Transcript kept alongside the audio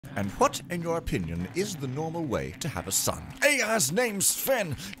And what, in your opinion, is the normal way to have a son? His name's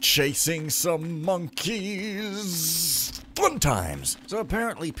Fen, chasing some monkeys. Fun times! So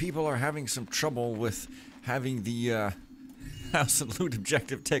apparently people are having some trouble with having the, house and loot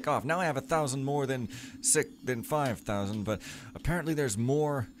objective take off. Now I have 1,000 more than 5,000, but apparently there's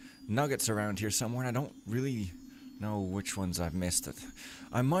more nuggets around here somewhere, and I don't really know which ones I've missed.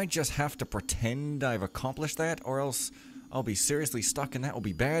 I might just have to pretend I've accomplished that, or else I'll be seriously stuck, and that will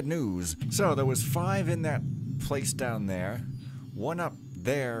be bad news. So there was 5 in that place down there, 1 up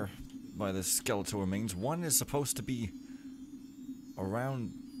there by the skeletal remains. 1 is supposed to be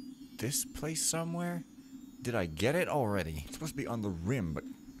around this place somewhere. Did I get it already? It's supposed to be on the rim, but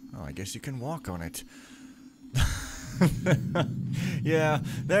oh, I guess you can walk on it. Yeah,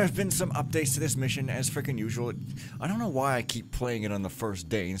 there have been some updates to this mission as frickin' usual. I don't know why I keep playing it on the first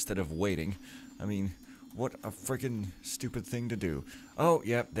day instead of waiting. I mean, what a frickin' stupid thing to do. Oh,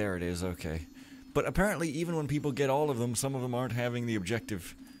 yep, there it is, okay. But apparently even when people get all of them, some of them aren't having the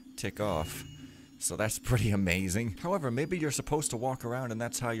objective tick off. So that's pretty amazing. However, maybe you're supposed to walk around and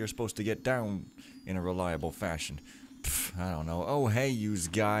that's how you're supposed to get down in a reliable fashion. Pff, I don't know. Oh, hey, yous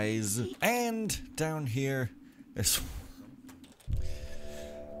guys. And down here, there's...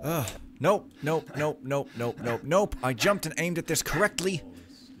 Nope. I jumped and aimed at this correctly.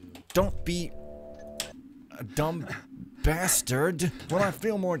 Don't be a dumb bastard. Well, I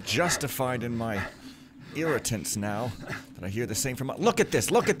feel more justified in my irritants now that I hear the same from... Look at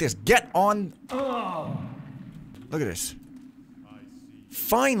this, get on... Look at this.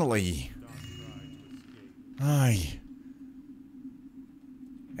 Finally! Aye.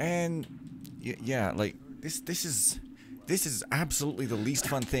 And... yeah, like, this is absolutely the least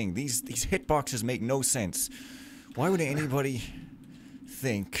fun thing. These hitboxes make no sense. Why would anybody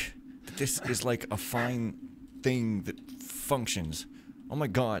think that this is like a fine thing that functions? Oh my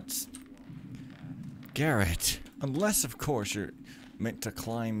god. Garrett. Unless, of course, you're meant to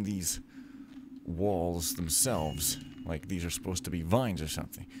climb these walls themselves. Like these are supposed to be vines or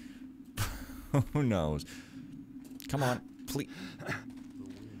something. Who knows? Come on, please.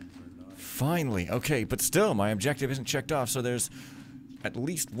 Finally. Okay, but still, my objective isn't checked off, so there's at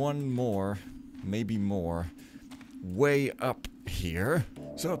least 1 more, maybe more, way up here.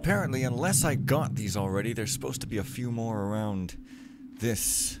 So apparently, unless I got these already, there's supposed to be a few more around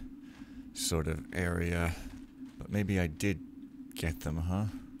this sort of area. But maybe I did get them, huh?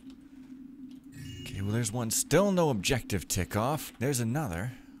 Okay, well there's 1. Still no objective tick off. There's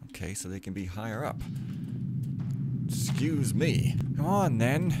another. Okay, so they can be higher up. Excuse me. Come on,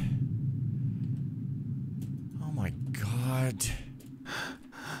 then. Oh my god.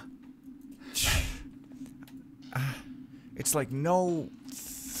 It's like no...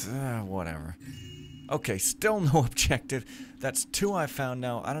 whatever. Okay, still no objective. That's 2 I found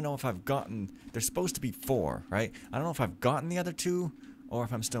now. I don't know if I've gotten... There's supposed to be 4, right? I don't know if I've gotten the other 2, or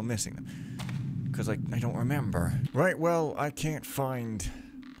if I'm still missing them. Because I don't remember. Right, well, I can't find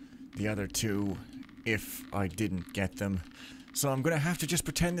the other 2 if I didn't get them. So I'm gonna have to just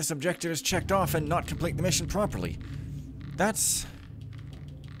pretend this objective is checked off and not complete the mission properly. That's...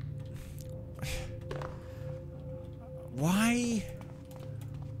 Why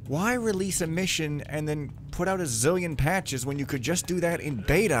release a mission and then put out a zillion patches when you could just do that in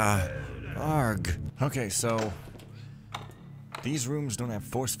beta? Arg. Okay, so... These rooms don't have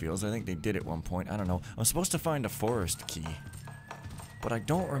force fields. I think they did at one point. I don't know. I'm supposed to find a forest key. But I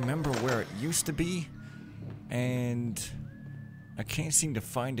don't remember where it used to be. And... I can't seem to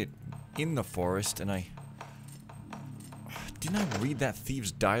find it in the forest, and didn't I read that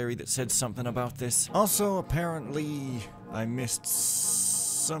thieves' diary that said something about this? Also, apparently, I missed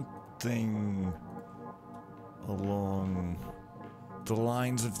something along the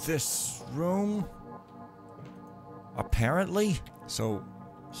lines of this room. Apparently? So,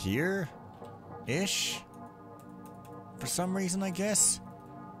 here-ish? For some reason, I guess?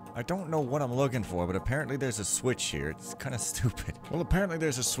 I don't know what I'm looking for, but apparently there's a switch here. It's kind of stupid. Well, apparently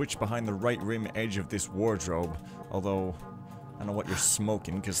there's a switch behind the right rim edge of this wardrobe. Although, I don't know what you're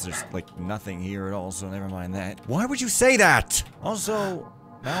smoking, because there's, like, nothing here at all, so never mind that. Why would you say that? Also,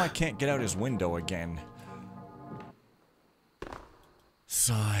 now I can't get out his window again.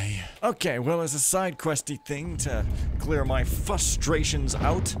 Sigh. Okay, well, as a side questy thing to clear my frustrations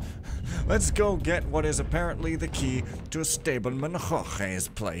out, let's go get what is apparently the key to a stableman Jorge's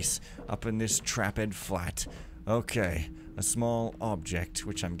place up in this trapped flat. Okay, a small object,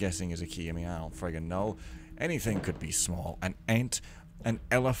 which I'm guessing is a key. I mean, I don't friggin' know. Anything could be small. An ant, an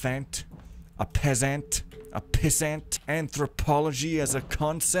elephant, a peasant, a pissant, anthropology as a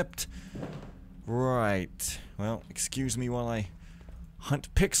concept. Right. Well, excuse me while I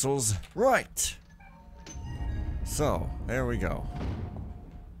hunt pixels. Right. So, there we go.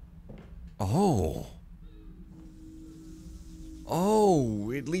 Oh.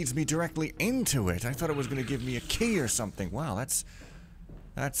 Oh, it leads me directly into it. I thought it was going to give me a key or something. Wow,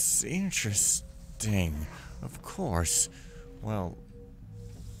 that's interesting. Of course. Well,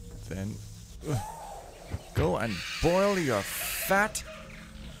 then go and boil your fat,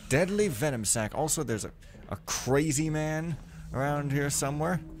 deadly venom sac. Also, there's a crazy man around here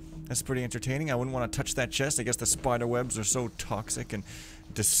somewhere. That's pretty entertaining. I wouldn't want to touch that chest. I guess the spider webs are so toxic and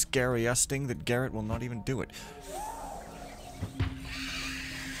disgusting that Garrett will not even do it.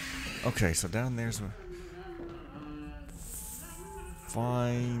 Okay, so down there's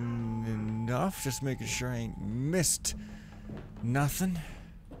fine enough. Just making sure I ain't missed nothing.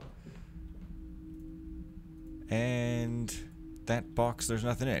 And that box, there's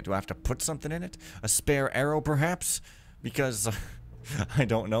nothing in it. Do I have to put something in it? A spare arrow, perhaps? Because I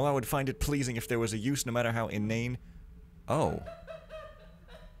don't know. I would find it pleasing if there was a use, no matter how inane. Oh.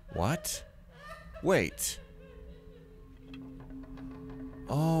 What? Wait.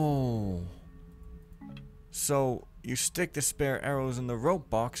 Oh. So, you stick the spare arrows in the rope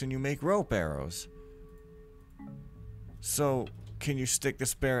box and you make rope arrows. So, can you stick the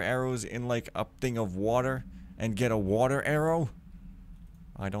spare arrows in like a thing of water and get a water arrow?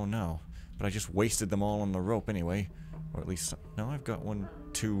 I don't know. But I just wasted them all on the rope anyway. Or at least, no, I've got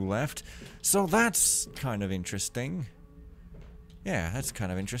 2 left. So that's kind of interesting. Yeah, that's kind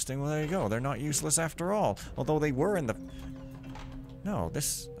of interesting. Well, there you go. They're not useless after all. Although they were in the... No,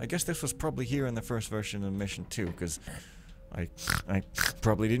 I guess this was probably here in the first version of Mission 2, because I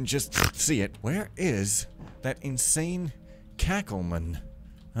probably didn't just see it. Where is that insane cackleman?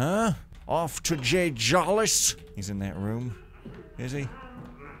 Huh? Off to J. Jollis? He's in that room. Is he?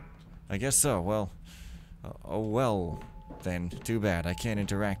 I guess so. Well, oh well, then. Too bad. I can't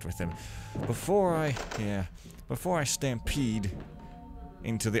interact with him. Before I stampede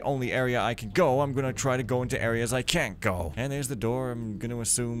into the only area I can go, I'm gonna try to go into areas I can't go. And there's the door. I'm gonna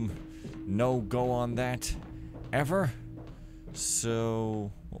assume no go on that ever.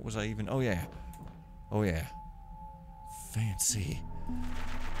 So, what was I even... Oh yeah. Oh yeah. Fancy.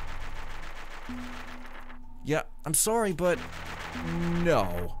 Yeah, I'm sorry, but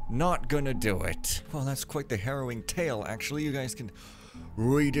no, not gonna do it. Well, that's quite the harrowing tale, actually. You guys can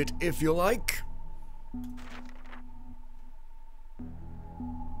read it if you like.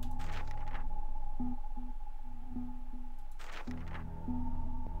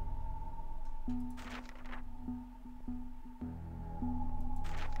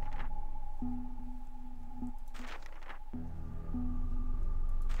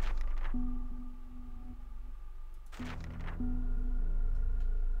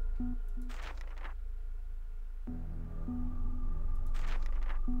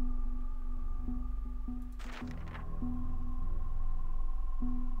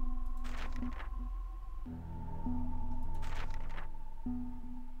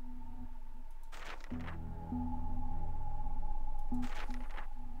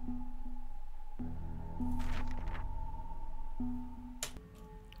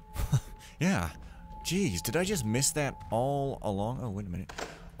 Yeah. Jeez, did I just miss that all along? Oh, wait a minute.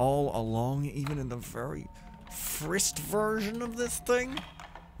 All along, even in the very first version of this thing?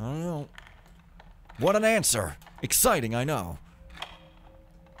 I don't know. What an answer! Exciting, I know.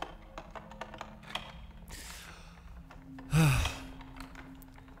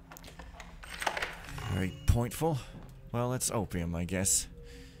 Very pointful. Well, it's opium, I guess.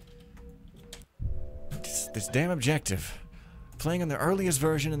 This damn objective. Playing on the earliest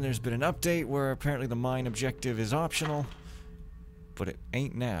version, and there's been an update where apparently the mine objective is optional. But it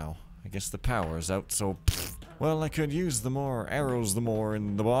ain't now. I guess the power's out, so... Well, I could use the more arrows the more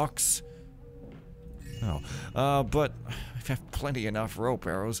in the box. Oh. But I have plenty enough rope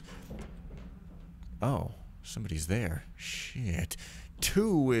arrows. Oh. Somebody's there. Shit.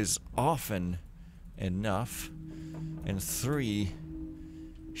 2 is often enough. And 3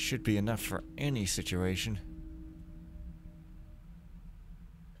 should be enough for any situation.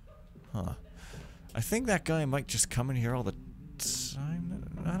 Huh. I think that guy might just come in here all the time.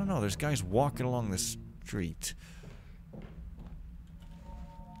 I don't know. There's guys walking along the street.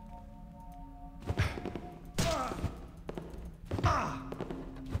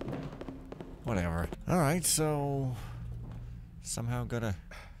 Whatever. Alright, so... Somehow gotta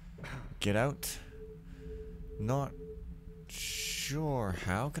get out. Not sure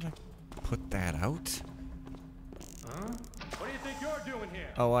how. Can I put that out? Huh? What do you think you're doing here?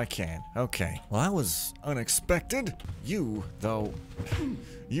 Oh, I can. Okay. Well, that was unexpected. You, though,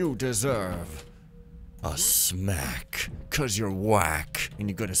 you deserve A smack. 'Cause you're whack. And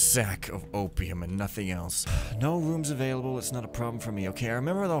you got a sack of opium and nothing else. No rooms available, it's not a problem for me. Okay, I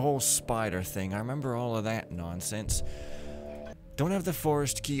remember the whole spider thing. I remember all of that nonsense. Don't have the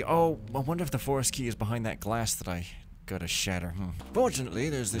forest key. Oh, I wonder if the forest key is behind that glass that I gotta shatter. Fortunately,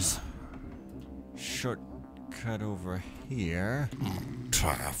 there's this shortcut over here.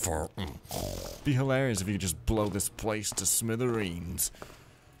 Be hilarious if you could just blow this place to smithereens.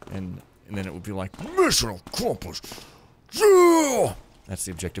 And then it would be like, mission accomplished. Yeah! That's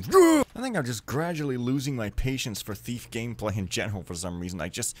the objective. Yeah! I think I'm just gradually losing my patience for Thief gameplay in general for some reason. I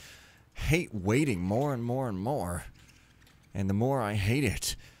just hate waiting more and more and more. And the more I hate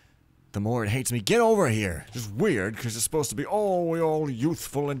it, the more it hates me. Get over here! It's weird, because it's supposed to be, oh, we're all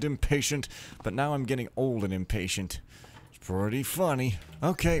youthful and impatient. But now I'm getting old and impatient. It's pretty funny.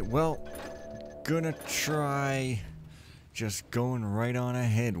 Okay, well, gonna try just going right on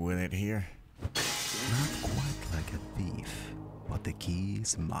ahead with it here. Not quite like a thief, but the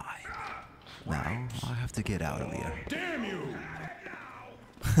key's mine. Now, I have to get out of here. Damn you!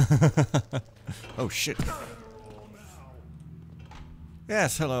 Oh, shit.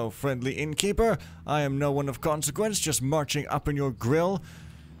 Yes, hello, friendly innkeeper. I am no one of consequence, just marching up in your grill.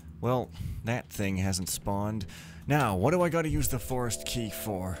 Well, that thing hasn't spawned. Now, what do I gotta use the forest key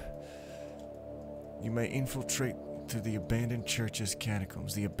for? You may infiltrate to the abandoned church's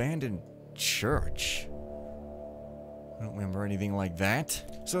catacombs. The abandoned church? I don't remember anything like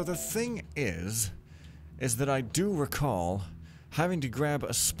that. So the thing is that I do recall having to grab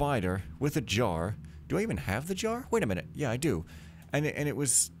a spider with a jar. Do I even have the jar? Wait a minute. Yeah, I do. And it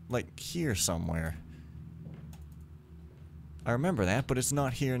was, like, here somewhere. I remember that, but it's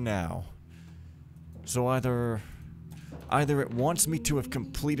not here now. So either it wants me to have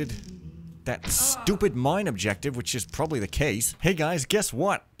completed that stupid mine objective, which is probably the case. Hey guys, guess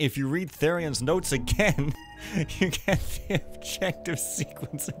what? If you read Therion's notes again, you get the objective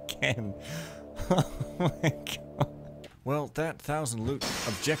sequence again. Oh my god. Well, that 1,000 loot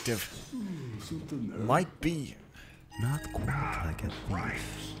objective might be... Not quite like a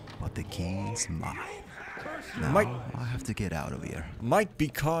thief, but the key's mine. Now, I have to get out of here. Might be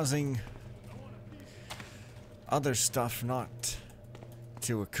causing other stuff not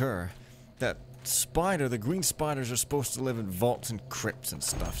to occur. That spider, the green spiders are supposed to live in vaults and crypts and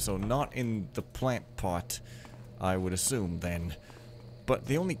stuff, so not in the plant pot, I would assume then. But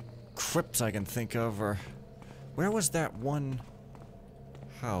the only crypts I can think of are... Where was that one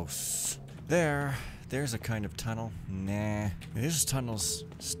house? There's a kind of tunnel. Nah. This tunnel's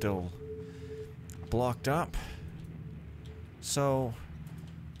still blocked up. So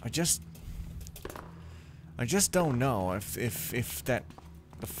I just don't know if that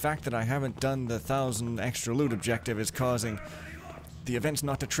the fact that I haven't done the 1,000 extra loot objective is causing the events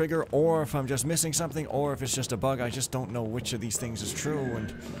not to trigger, or if I'm just missing something, or if it's just a bug. I just don't know which of these things is true,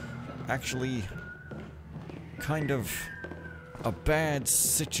 and actually kind of a bad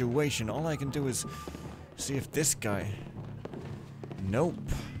situation. All I can do is see if this guy... Nope.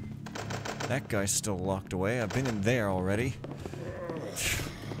 That guy's still locked away. I've been in there already.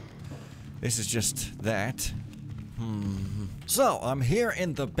 This is just that. So, I'm here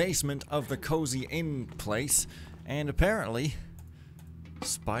in the basement of the Cozy Inn place, and apparently,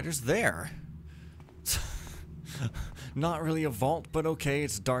 spider's there. Not really a vault, but okay,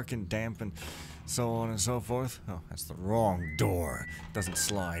 it's dark and damp and so on and so forth. Oh, that's the wrong door. Doesn't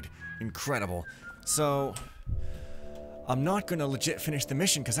slide. Incredible. So, I'm not gonna legit finish the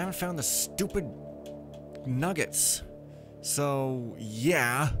mission because I haven't found the stupid nuggets. So,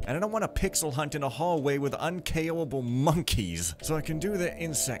 yeah. And I don't want to pixel hunt in a hallway with unKOable monkeys. So I can do the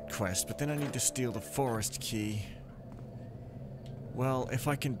insect quest, but then I need to steal the forest key. Well, if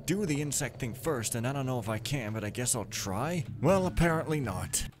I can do the insect thing first, and I don't know if I can, but I guess I'll try? Well, apparently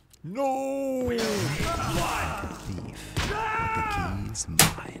not. No! Thief, but the key's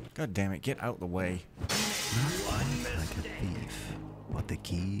mine. God damn it, get out the way. Not quite like a thief, but the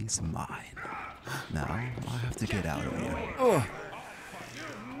key's mine. Now, I have to get out of here. Ugh.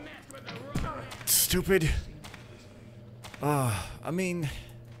 Stupid. I mean,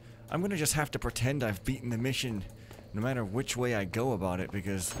 I'm gonna just have to pretend I've beaten the mission no matter which way I go about it,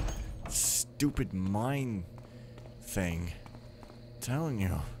 because stupid mine thing. Telling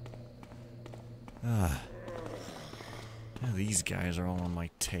you. These guys are all on my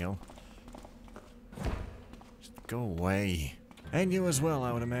tail. Just go away. And you as well,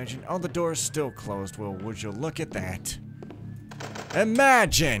 I would imagine. Oh, the door's still closed. Well, would you look at that?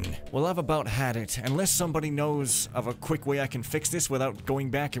 Imagine! Well, I've about had it. Unless somebody knows of a quick way I can fix this without going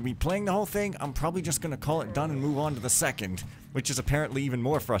back and replaying the whole thing, I'm probably just gonna call it done and move on to the second, which is apparently even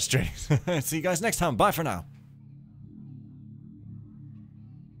more frustrating. See you guys next time. Bye for now.